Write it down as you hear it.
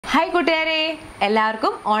Hi കൂട്ടുകാരെ,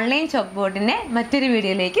 എല്ലാവർക്കും online chalk ബോർഡിൻ്റെ മറ്റൊരു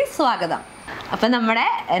വീഡിയോയിലേക്ക് സ്വാഗതം. അപ്പം നമ്മുടെ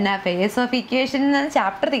ഫേസ് ഓഫ് ഇക്വേഷൻ എന്ന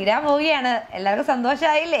ചാപ്റ്റർ തീരാൻ പോവുകയാണ്. എല്ലാവർക്കും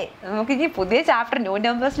സന്തോഷമായില്ലേ? നമുക്കിനി പുതിയ ചാപ്റ്റർ ന്യൂ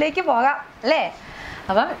നമ്പേഴ്സിലേക്ക് പോകാം അല്ലേ?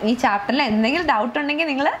 അപ്പം ഈ ചാപ്റ്ററിൽ എന്തെങ്കിലും ഡൗട്ട് ഉണ്ടെങ്കിൽ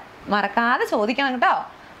നിങ്ങൾ മറക്കാതെ ചോദിക്കണം കേട്ടോ.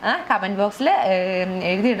 കമൻറ്റ് ബോക്സിൽ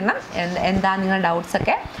എഴുതിയിടണം എന്താ നിങ്ങളുടെ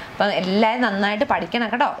ഡൗട്ട്സൊക്കെ. അപ്പം എല്ലാവരും നന്നായിട്ട് പഠിക്കണം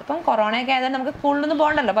കേട്ടോ. ഇപ്പം കൊറോണയൊക്കെ ആയതുകൊണ്ട് നമുക്ക് സ്കൂളിലൊന്നും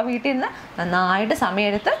പോകണ്ടല്ലോ. അപ്പം വീട്ടിൽ നിന്ന് നന്നായിട്ട്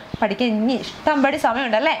സമയമെടുത്ത് പഠിക്കാൻ ഇനി ഇഷ്ടംപടി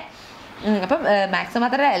സമയമുണ്ടല്ലേ. അപ്പം മാത്സ്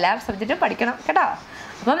മാത്രമല്ല എല്ലാ സബ്ജക്റ്റും പഠിക്കണം കേട്ടോ.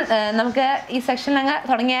 അപ്പം നമുക്ക് ഈ സെക്ഷൻ അങ്ങ്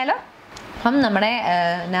തുടങ്ങിയാലോ. അപ്പം നമ്മുടെ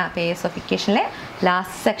face of ഇക്വേഷനിലെ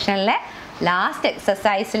last സെക്ഷനിലെ last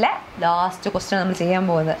എക്സസൈസിലെ last question നമ്മൾ ചെയ്യാൻ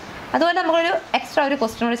പോകുന്നത്. അതുപോലെ നമുക്കൊരു എക്സ്ട്രാ ഒരു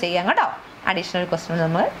ക്വസ്റ്റ്യൻ കൂടെ ചെയ്യാം കേട്ടോ. അഡീഷണൽ ക്വസ്റ്റ്യൻ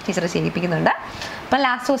നമ്മൾ ടീച്ചർ ചെയ്യിപ്പിക്കുന്നുണ്ട്. അപ്പം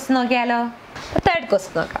ലാസ്റ്റ് ക്വസ്റ്റ്യൻ നോക്കിയാലോ. തേർഡ്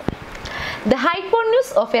ക്വസ്റ്റ്യൻ നോക്കാം. The hypotenuse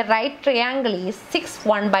of a right triangle is 6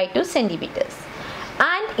 1/2 centimeters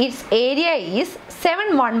and its area is 7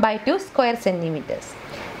 1/2 square centimeters.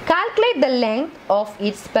 Calculate the length of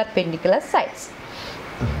its perpendicular sides.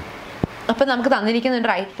 അപ്പം നമുക്ക് തന്നിരിക്കുന്ന ഒരു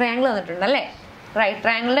റൈറ്റ് ട്രയാങ്കിൾ തന്നിട്ടുണ്ട് അല്ലേ. റൈറ്റ്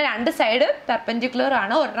ട്രയാങ്കിളിൻ്റെ രണ്ട് സൈഡ് പെർപെൻഡിക്കുലർ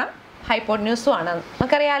ആണ്, ഒരെണ്ണം ഹൈപ്പോട്ടന്യൂസും ആണ്.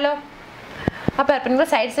 നമുക്കറിയാലോ. ആ പെർപെൻഡിക്കുലർ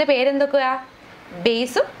സൈഡ്സിൻ്റെ പേരെന്തൊക്കെയാ?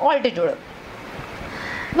 ബേസും ഓൾട്ടിറ്റ്യൂഡും.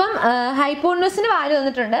 അപ്പം ഹൈപ്പോട്ടന്യൂസിൻ്റെ വാല്യൂ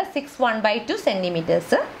തന്നിട്ടുണ്ട് 6 1/2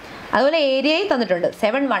 സെൻറ്റിമീറ്റേഴ്സ്. അതുപോലെ ഏരിയയിൽ തന്നിട്ടുണ്ട്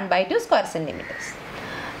 7 1/2 സ്ക്വയർ സെൻറ്റിമീറ്റേഴ്സ്.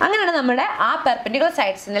 അങ്ങനെയാണ് നമ്മുടെ ആ പെർപെൻഡിക്കുലർ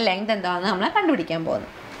സൈഡ്സിൻ്റെ ലെങ്ത് എന്താണെന്ന് നമ്മൾ കണ്ടുപിടിക്കാൻ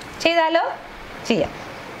പോകുന്നത്. ചെയ്താലോ? ചെയ്യാം.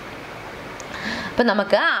 അപ്പം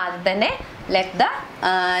നമുക്ക് ആദ്യം തന്നെ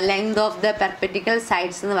length of the perpendicular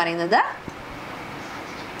sides എന്ന് പറയുന്നത്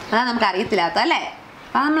അതാണ് നമുക്ക് അറിയത്തില്ലാത്ത അല്ലേ.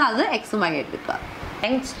 അപ്പം നമ്മളത് എക്സും വൈ ആയിട്ട് എടുക്കുക.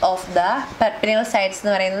 Length of the perpendicular sides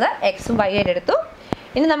എന്ന് പറയുന്നത് എക്സും വൈ ആയിട്ട് എടുത്തു.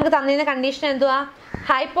 ഇനി നമുക്ക് തന്നിരുന്ന കണ്ടീഷൻ എന്തുവാ?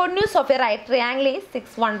 Hypotenuse of A right triangle is 6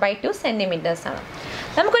 1/2 centimetres ആണ്.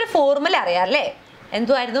 നമുക്കൊരു ഫോർമുല അറിയാം അല്ലേ.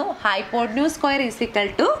 എന്തുവായിരുന്നു? Hypotenuse square is equal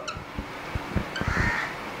to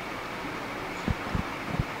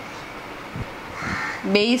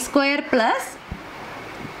base square plus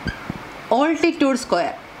altitude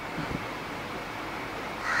square.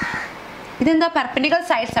 ഇതെന്താ? പെർപെൻഡിക്കുലർ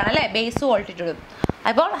സൈഡ്സ് ആണ് അല്ലേ, ബേസും ഓൾട്ടിറ്റ്യൂഡും.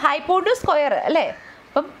 അപ്പോൾ ഹൈപ്പോട്ടന്യൂസ് സ്ക്വയർ അല്ലേ.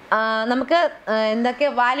 അപ്പം നമുക്ക് എന്തൊക്കെ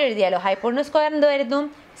വാല്യൂ എഴുതിയാലോ. ഹൈപ്പോട്ടന്യൂസ് സ്ക്വയർ എന്തുവായിരുന്നു?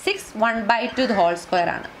 6 1/2 ഹോൾ സ്ക്വയർ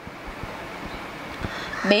ആണ്.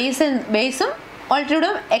 ബേസും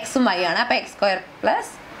ഓൾട്ടിറ്റ്യൂഡും എക്സും വൈ ആണ്. അപ്പോൾ X square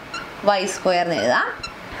plus Y square എന്ന് എഴുതാം.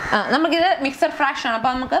 നമുക്കിത് മിക്സഡ് ഫ്രാക്ഷൻ ആണ്.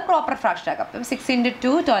 അപ്പോൾ നമുക്ക് പ്രോപ്പർ ഫ്രാക്ഷൻ ആക്കാം. അപ്പം 6 ×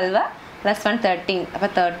 2 12 + 1 13. അപ്പോൾ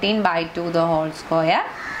 13/2 whole square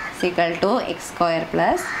equal to X square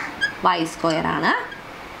plus Y square ആണ്.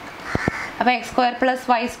 അപ്പോൾ X square plus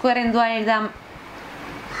Y square എന്തുവാ എഴുതാം?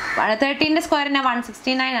 13ൻ്റെ സ്ക്വയറിന്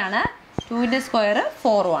 169 ആണ്. 2ൻ്റെ സ്ക്വയർ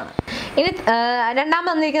 4 ആണ്. ഇനി രണ്ടാമത്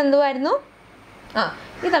തന്നിരിക്കുന്നത് എന്തുവായിരുന്നു?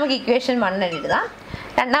 ഇത് നമുക്ക് ഇക്വേഷൻ 1 എഴുതാം.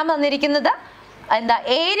 രണ്ടാമത് തന്നിരിക്കുന്നത് എന്താ?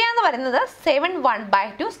 ഏരിയ എന്ന് പറയുന്നത് 7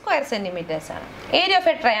 1/2 സ്ക്വയർ സെൻറ്റിമീറ്റേഴ്സ് ആണ്. ഏരിയ ഓഫ്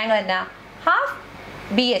എ ട്രയാങ്കിൾ എന്നാ? ഹാഫ്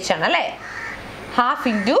ബി എച്ച് ആണ് അല്ലേ. Half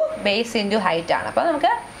into base into height ആണ്. അപ്പോൾ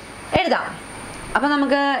നമുക്ക് എഴുതാം. അപ്പോൾ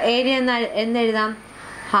നമുക്ക് ഏരിയ എന്ന് എഴുതാം?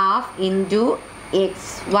 Half into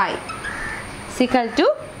X Y equal to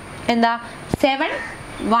എന്താ? 7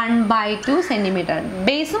 1/2 സെൻറ്റിമീറ്റർ.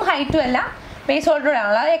 ബേസും ഹൈറ്റും അല്ല, ബേസ് ഓൾറെഡി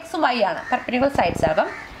ആണല്ലോ, അത് എക്സും വൈ ആണ്, പെർപെൻഡിക്കുലർ സൈഡ്സ്. അപ്പം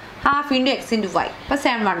half into X into Y. അപ്പോൾ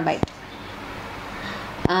 7 1/2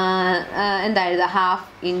 എന്താ എഴുതുക? Half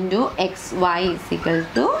into X Y equal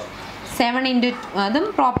to 7 × അതും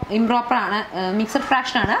ഇംപ്രോപ്പർ ആണ്, മിക്സഡ്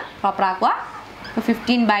ഫ്രാക്ഷൻ ആണ്, പ്രോപ്പർ ആക്കുക.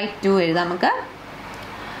 15/2 എഴുതാം നമുക്ക്.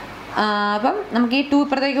 അപ്പം നമുക്ക് ഈ 2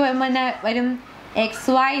 ഇപ്പുറത്തേക്ക് വരുമ്പോൾ തന്നെ വരും എക്സ്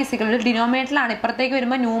വൈ ഈക്വൽ ടു ഡിനോമിനേറ്ററിലാണ്, ഇപ്പുറത്തേക്ക്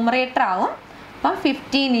വരുമ്പോൾ ന്യൂമറേറ്റർ ആവും. അപ്പം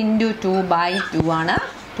 15 × 2/2 ആണ്.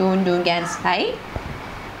 2 × 2 ക്യാൻസലായി.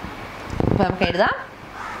 അപ്പോൾ നമുക്ക് എഴുതാം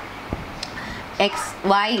എക്സ്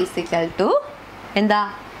വൈ ഈക്വൽ ടു എന്താ?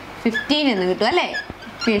 15 എന്ന് കിട്ടും അല്ലേ.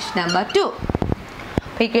 Equation number 2.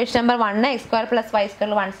 അപ്പോൾ equation number 1 X square plus Y square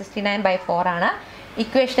 169/4 ആണ്.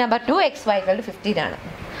 Equation number 2 X Y equal to 15 ആണ്.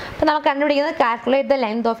 അപ്പോൾ നമുക്ക് കണ്ടുപിടിക്കുന്നത് calculate the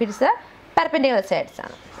length of its perpendicular sides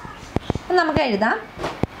ആണ്. അപ്പം നമുക്ക് എഴുതാം.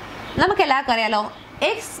 നമുക്ക് എല്ലാവർക്കും അറിയാലോ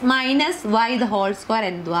X minus why the whole square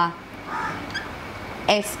എന്തുവാ?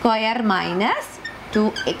 X square minus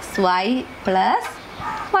 2xy plus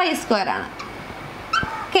Y square ആണ്.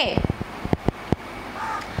 Okay.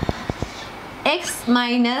 X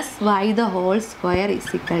minus why the whole square is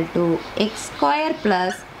equal to X square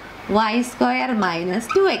plus Y square minus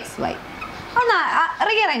 2xy. ഒന്ന്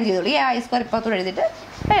റീഅറേഞ്ച് ചെയ്തോളൂ. ഈ Y square ഇപ്പുറത്തോട് എഴുതിയിട്ട്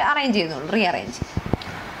arrange ചെയ്തോളൂ, rearrange.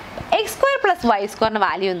 X square plus Y സ്ക്വയറിൻ്റെ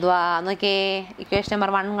value എന്തുവാ നോക്കിയേ. Equation number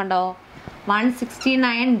 1 കണ്ടോ?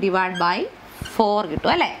 169/4 കിട്ടും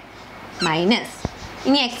അല്ലേ. മൈനസ്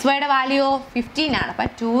ഇനി എക്സ് വൈയുടെ വാല്യൂ 15 ആണ്. അപ്പം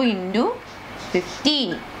 2 ×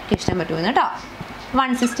 15 ഇക്വേഷൻ നമ്പർ 2 കേട്ടോ.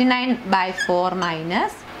 169/4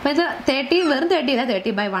 മൈനസ്, അപ്പോൾ ഇത് 30 വെറും 30 ഇല്ല,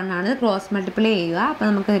 30/1 ആണ്. ക്രോസ് മൾട്ടിപ്ലൈ ചെയ്യുക. അപ്പോൾ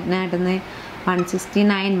നമുക്ക് ഇതിനായിട്ട്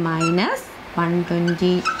 169 മൈനസ്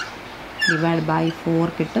 120/4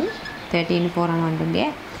 കിട്ടും. 30 × 4 ആണ് 120.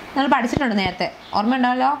 നമ്മൾ പഠിച്ചിട്ടുണ്ട് നേരത്തെ, ഓർമ്മ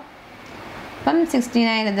ഉണ്ടാവല്ലോ. അപ്പം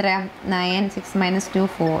 69 എത്രയാണ്? 9, 6 - 2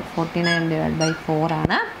 4, 49/4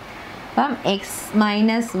 ആണ്. അപ്പം x -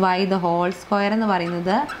 y the whole square എന്ന്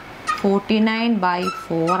പറയുന്നത്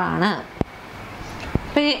 49/4 ആണ്.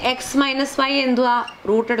 അപ്പം x - y എന്തുവാ?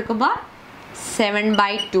 റൂട്ട് എടുക്കുമ്പോൾ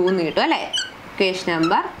 7/2 എന്ന് കിട്ടും അല്ലേ? ഇക്വേഷൻ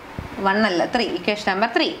നമ്പർ 1 അല്ല 3, ഇക്വേഷൻ നമ്പർ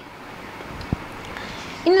 3.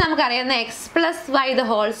 ഇനി നമുക്കറിയാവുന്ന x + y the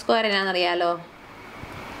whole square എന്നാണെന്നറിയാലോ.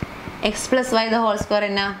 x + y the whole square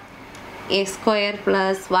എന്നാ? a² +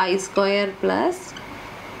 y² +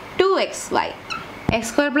 2xy.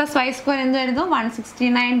 x² + y² എന്തായിരുന്നു?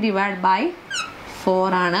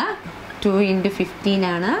 169/4 ആണ്. 2 × 15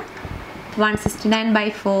 ആണ്.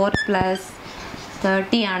 169/4 +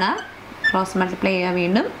 30 ആണ്. ക്രോസ് മൾട്ടിപ്ലൈ ചെയ്യുക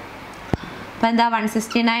വീണ്ടും. അപ്പം എന്താ?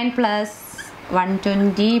 169 +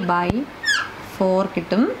 120/4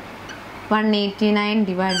 കിട്ടും.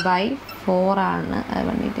 189/4 ആണ്.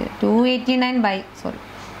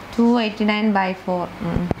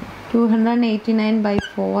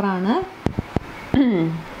 289/4 ആണ്.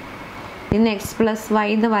 ഇന്ന് x + y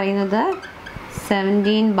എന്ന് പറയുന്നത്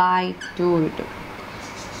 17/2 കിട്ടും.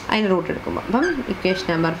 അതിന് റൂട്ട് എടുക്കുമ്പോൾ അപ്പം ഇക്വേഷൻ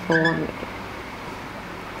നമ്പർ 4 കിട്ടും.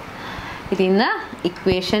 ഇതിന്ന്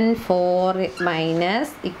ഇക്വേഷൻ 4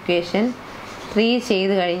 മൈനസ് ഇക്വേഷൻ 3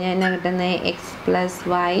 ചെയ്ത് കഴിഞ്ഞാൽ എന്നാ കിട്ടുന്നത്? x +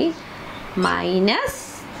 y minus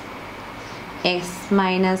x - y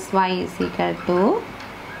 =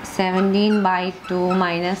 17/2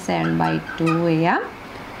 - 7/2 ചെയ്യാം.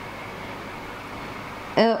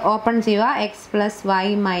 ഓപ്പൺ ചെയ്യുക. x + y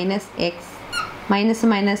minus x മൈനസും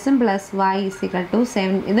മൈനസും plus y =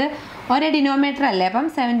 7. ഇത് ഒരേ ഡിനോമിനേറ്റർ അല്ലേ? അപ്പം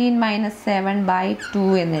 17 - 7/2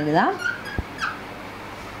 എന്ന് എഴുതാം.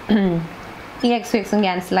 ഈ എക്സും എക്സും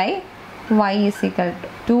ക്യാൻസലായി. y =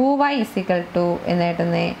 2y = എന്നിട്ട്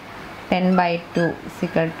 10/2 =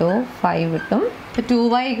 5 കിട്ടും.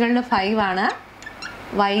 2y = 5 ആണ്.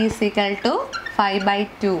 y =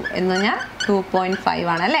 5/2 എന്ന് പറഞ്ഞാൽ 2.5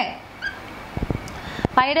 ആണ് അല്ലേ?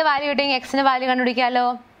 പൈയുടെ വാല്യൂ കിട്ടിയെങ്കിൽ എക്സിൻ്റെ വാല്യൂ കണ്ടുപിടിക്കാമല്ലോ.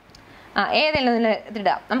 ഏതെങ്കിലും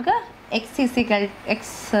ഇതിടാം. നമുക്ക്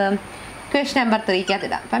ഇക്വേഷൻ നമ്പർ 3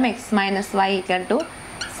 ഇടാം. അപ്പം x - y =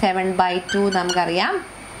 7/2 നമുക്കറിയാം.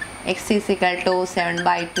 x =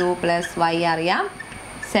 7/2 + y അറിയാം.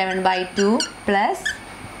 7/2 +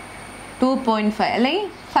 2.5 അല്ലെങ്കിൽ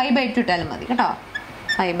 5/2 ഇട്ടാലും മതി കേട്ടോ.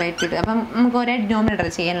 5/2 ഇട്ട് അപ്പം നമുക്ക് ഒരേ ഡിനോമിനേറ്റർ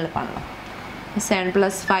ചെയ്യാൻ എളുപ്പമാണല്ലോ. 7 +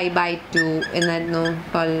 5/2 എന്നായിരുന്നു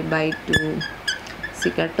 12/2 =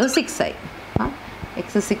 6 ആയി. x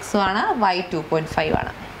 6 ആണ്, y 2.5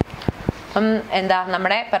 ആണ്. അപ്പം എന്താ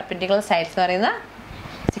നമ്മുടെ പെർപെൻഡിക്കുലർ സൈഡ്സ് എന്ന് പറയുന്നത്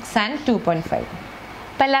 6 and 2.5.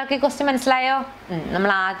 അപ്പം എല്ലാവർക്കും ഈ ക്വസ്റ്റ്യൻ മനസ്സിലായോ? നമ്മൾ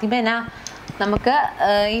ആദ്യമേ നമുക്ക്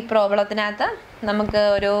ഈ പ്രോബ്ലത്തിനകത്ത് നമുക്ക്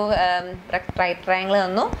ഒരു റൈറ്റ് ട്രയാങ്കിൾ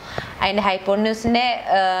തന്നു. അതിൻ്റെ ഹൈപ്പോട്ടന്യൂസിൻ്റെ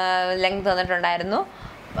ലെങ്ത് തന്നിട്ടുണ്ടായിരുന്നു.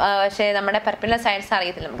 പക്ഷേ നമ്മുടെ പെർപെൻഡിക്കുലർ സൈഡ്സ്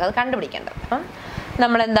അറിയത്തില്ല, നമുക്കത് കണ്ടുപിടിക്കേണ്ടത്. അപ്പം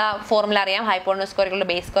നമ്മളെന്താ ഫോർമുല അറിയാം. Hypotenuse square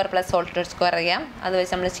base square + salted square അറിയാം. അത്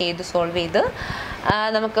വെച്ച് നമ്മൾ സോൾവ് ചെയ്ത്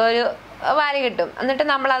നമുക്കൊരു വാല്യൂ കിട്ടും. എന്നിട്ട്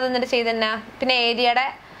നമ്മളത് ചെയ്ത് തന്നെ പിന്നെ ഏരിയയുടെ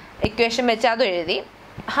ഇക്വേഷൻ വെച്ച് അതും എഴുതി.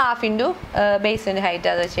 ഹാഫ് ഇൻറ്റു ബേസിൻ്റെ ഹൈറ്റ്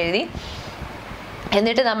അത് വെച്ച് എഴുതി.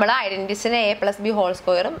 എന്നിട്ട് നമ്മൾ ഐഡൻറ്റിറ്റീസിനെ a + b ഹോൾ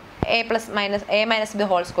സ്ക്വയറും a - b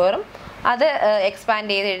ഹോൾ സ്ക്വയറും അത് എക്സ്പാൻഡ്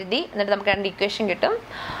ചെയ്ത് എഴുതി. എന്നിട്ട് നമുക്ക് 2 ഇക്വേഷൻ കിട്ടും.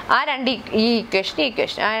 ആ രണ്ട്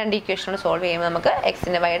ഇക്വേഷനോട് സോൾവ് ചെയ്യുമ്പോൾ നമുക്ക്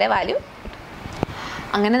എക്സിൻ്റെ വൈയുടെ വാല്യൂ കിട്ടും.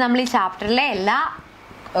 അങ്ങനെ നമ്മൾ ഈ ചാപ്റ്ററിലെ എല്ലാ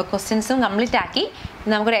ക്വസ്റ്റ്യൻസും കംപ്ലീറ്റ് ആക്കി.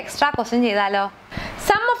 നമുക്കൊരു എക്സ്ട്രാ ക്വസ്റ്റ്യൻ ചെയ്താലോ?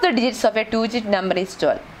 Some of the digits of A 2-digit number is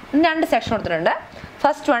 12. 2 section കൊടുത്തിട്ടുണ്ട്.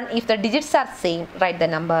 First one, if the digits are same write the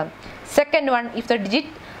number. Second one, if the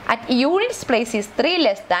digit at units place is 3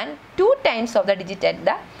 less than 2 times of the digit at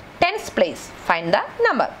the tens place, find the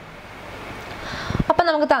number. അപ്പം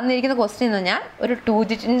നമുക്ക് തന്നിരിക്കുന്ന question എന്ന് പറഞ്ഞാൽ ഒരു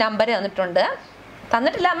 2-digit number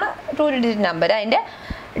തന്നിട്ടില്ല നമ്മൾ 2-digit number. അതിൻ്റെ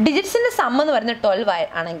ഡിജിറ്റ്സിൻ്റെ some എന്ന് പറയുന്നത് 12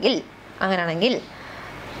 ആണെങ്കിൽ, അങ്ങനെയാണെങ്കിൽ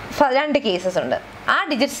 2 കേസസ് ഉണ്ട്. ആ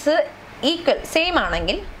ഡിജിറ്റ്സ് സെയിം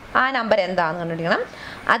ആണെങ്കിൽ ആ നമ്പർ എന്താണെന്ന് കണ്ടുപിടിക്കണം.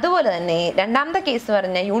 അതുപോലെ തന്നെ രണ്ടാമത്തെ കേസ്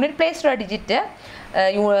പറഞ്ഞാൽ യൂണിറ്റ് പ്ലേസ്ഡുള്ള ഡിജിറ്റ്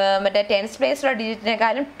മറ്റേ ടെൻസ് പ്ലേസ്ഡുള്ള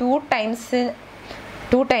ഡിജിറ്റിനേക്കാളും 2 ടൈംസ്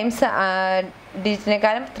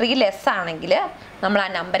ഡിജിറ്റിനേക്കാളും 3 ലെസ് ആണെങ്കിൽ നമ്മൾ ആ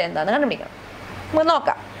നമ്പർ എന്താണെന്ന് കണ്ടുപിടിക്കണം. നമുക്ക്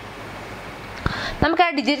നോക്കാം. നമുക്ക് ആ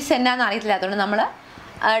ഡിജിറ്റ്സ് എന്താണെന്ന് അറിയത്തില്ലാത്തതുകൊണ്ട് നമ്മൾ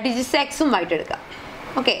ഡിജിറ്റ്സ് എക്സും വൈറ്റ് എടുക്കാം.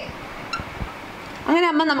 ഓക്കെ, അങ്ങനെ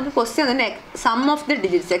ആകുമ്പോൾ നമുക്ക് ക്വസ്റ്റ്യൻ തന്നെ some of the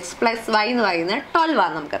digits x + y എന്ന് പറയുന്നത് 12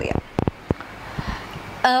 ആണെന്ന് നമുക്കറിയാം.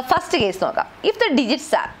 ഫസ്റ്റ് കേസ് നോക്കാം. If the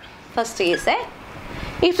digits R, first case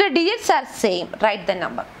If the digits are same, write the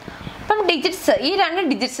number. അപ്പം ഡിജിറ്റ്സ് ഈ രണ്ട്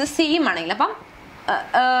ഡിജിറ്റ്സ് സെയിം ആണെങ്കിൽ അപ്പം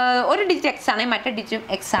ഒരു ഡിജിറ്റ് എക്സ് ആണെങ്കിൽ മറ്റേ ഡിജിറ്റും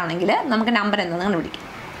എക്സ് ആണെങ്കിൽ നമുക്ക് നമ്പർ എന്താണെന്ന് കണ്ടുപിടിക്കാം.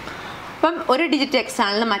 അപ്പം ഒരു ഡിജിറ്റ് എക്സ്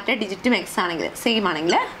ആണെങ്കിൽ മറ്റേ ഡിജിറ്റും എക്സ് ആണെങ്കിൽ സെയിം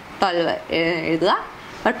ആണെങ്കിൽ 12 എഴുതുക.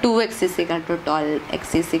 അപ്പോൾ 2x = 12, x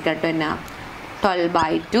 = എന്നാ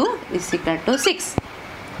 12/2 = 6.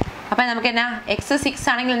 അപ്പം നമുക്ക് എന്നാ എക്സ് 6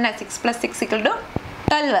 ആണെങ്കിൽ എന്നാ 6 + 6 =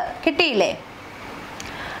 12 കിട്ടിയില്ലേ?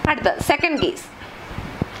 അടുത്ത second case.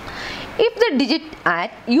 If the digit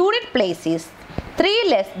at unit place is 3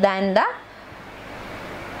 less than the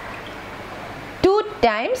 2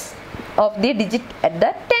 times of the digit at the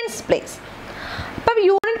tens place. അപ്പോൾ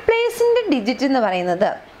യൂണിറ്റ് പ്ലേസിൻ്റെ ഡിജിറ്റ് എന്ന് പറയുന്നത്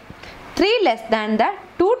 3 less than the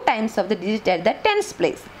 2 times of the digit at the tens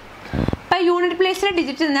place. അപ്പോൾ unit പ്ലേസിൻ്റെ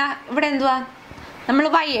digit എന്നാ ഇവിടെ എന്തുവാ നമ്മൾ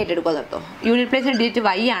y ആയിട്ട് എടുക്കുക കേട്ടോ. യൂണിറ്റ് പ്ലേസിൻ്റെ ഡിജിറ്റ്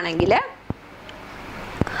y ആണെങ്കിൽ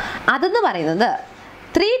അതെന്ന് പറയുന്നത്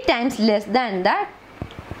 3 times less than the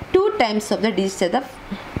 2 times of the digit at the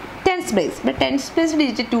tens place. ഇപ്പോൾ tens place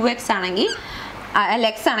ഡിജിറ്റ് 2x ആണെങ്കിൽ അല്ല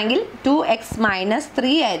x ആണെങ്കിൽ 2x -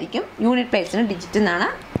 3 ആയിരിക്കും യൂണിറ്റ് പ്ലേസിൻ്റെ ഡിജിറ്റ് എന്നാണ്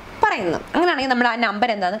പറയുന്നത്. അങ്ങനെയാണെങ്കിൽ നമ്മൾ ആ നമ്പർ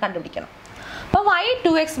എന്താണെന്ന് കണ്ടുപിടിക്കണം. അപ്പോൾ y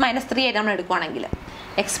 2x - 3 ആയിട്ട് നമ്മൾ എടുക്കുകയാണെങ്കിൽ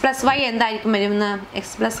x + y എന്തായിരിക്കും വരുന്നത്? x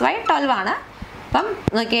 + y 12 ആണ്. അപ്പം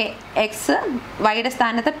നോക്കിയേ എക്സ് വൈയുടെ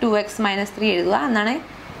സ്ഥാനത്ത് 2x - 3 എഴുതുക എന്നാണ്.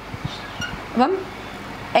 അപ്പം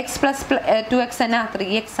x + 2x എന്നാ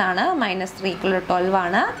 3x ആണ്, -3 = 12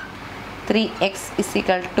 ആണ്. 3x =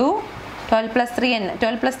 12 + 3 എന്ന്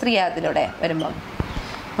 12 + 3 അതിലൂടെ വരുമ്പം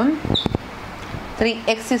അപ്പം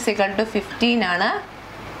 3x = 15 ആണ്.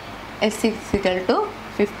 s =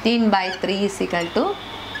 15/3 =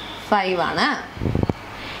 5 ആണ്.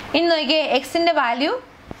 ഇനി നോക്കിയേ എക്സിൻ്റെ വാല്യൂ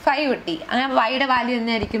 5 കിട്ടി. അങ്ങനെ വൈയുടെ വാല്യൂ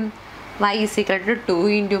എന്നായിരിക്കും? y = 2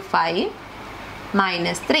 × 5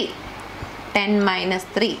 - 3. 10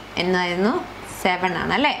 - 3 എന്നായിരുന്നു 7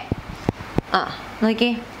 ആണ് അല്ലേ?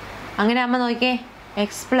 നോക്കിയേ അങ്ങനെ ആകുമ്പോൾ നോക്കിയേ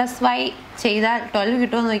x + y ചെയ്താൽ 12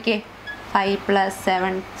 കിട്ടുമോ നോക്കിയേ. 5 +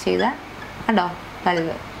 7 ചെയ്താൽ കണ്ടോ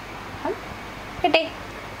 12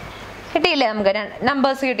 കിട്ടിയില്ലേ? നമുക്ക്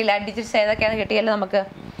നമ്പേഴ്സ് കിട്ടിയില്ല. ഡിജിറ്റ്സ് ഏതൊക്കെയാണ് കിട്ടിയല്ലോ നമുക്ക്.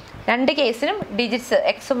 രണ്ട് കേസിലും ഡിജിറ്റ്സ്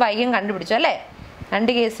എക്സും വൈയും കണ്ടുപിടിച്ചു അല്ലേ?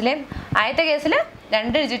 രണ്ട് കേസിലും ആദ്യത്തെ കേസിൽ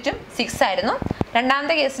 2 ഡിജിറ്റും 6 ആയിരുന്നു.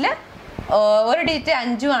 രണ്ടാമത്തെ കേസിൽ ഒരു ഡിജിറ്റ്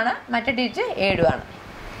 5 ആണ്, മറ്റേ ഡിജിറ്റ് 7 ആണ്.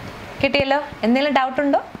 കിട്ടിയല്ലോ? എന്തെങ്കിലും ഡൗട്ട്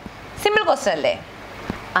ഉണ്ടോ? സിമ്പിൾ ക്വസ്റ്റ്യൻ അല്ലേ?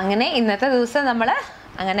 അങ്ങനെ ഇന്നത്തെ ദിവസം നമ്മുടെ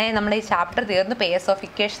ഈ ചാപ്റ്റർ തീർന്നു. പേയേഴ്സ് ഓഫ്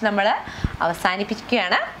ഇക്വേഷൻ നമ്മൾ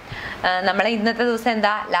അവസാനിപ്പിക്കുകയാണ്. നമ്മൾ ഇന്നത്തെ ദിവസം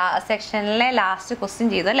എന്താ സെക്ഷനിലെ ലാസ്റ്റ് ക്വസ്റ്റ്യൻ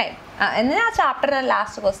ചെയ്തു അല്ലേ? എന്നാൽ ആ ചാപ്റ്ററിന്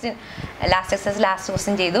ലാസ്റ്റ് എക്സസൈസ് ലാസ്റ്റ്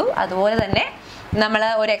ക്വസ്റ്റ്യൻ ചെയ്തു. അതുപോലെ തന്നെ നമ്മൾ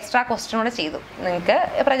ഒരു എക്സ്ട്രാ ക്വസ്റ്റ്യൻ കൂടെ ചെയ്തു. നിങ്ങൾക്ക്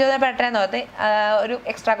പ്രചോദനപ്പെട്ടെന്ന് ഓർത്ത് ഒരു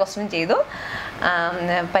എക്സ്ട്രാ ക്വസ്റ്റ്യൻ ചെയ്തു.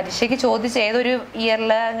 പരീക്ഷയ്ക്ക് ചോദിച്ച ഏതൊരു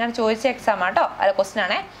ഇയറിൽ അങ്ങനെ ചോദിച്ച എക്സാം ആട്ടോ, അത് ക്വസ്റ്റ്യൻ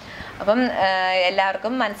ആണേ. അപ്പം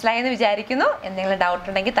എല്ലാവർക്കും മനസ്സിലായെന്ന് വിചാരിക്കുന്നു. എന്തെങ്കിലും ഡൗട്ട്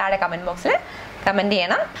ഉണ്ടെങ്കിൽ താഴെ കമൻറ്റ് ബോക്സിൽ കമൻറ്റ്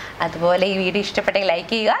ചെയ്യണം. അതുപോലെ ഈ വീഡിയോ ഇഷ്ടപ്പെട്ടെങ്കിൽ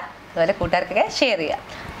ലൈക്ക് ചെയ്യുക, അതുപോലെ കൂട്ടുകാർക്കൊക്കെ ഷെയർ ചെയ്യുക.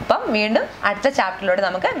 അപ്പം വീണ്ടും അടുത്ത ചാപ്റ്ററിലൂടെ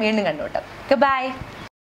നമുക്ക് വീണ്ടും കണ്ടുമുട്ടാം. ബൈ.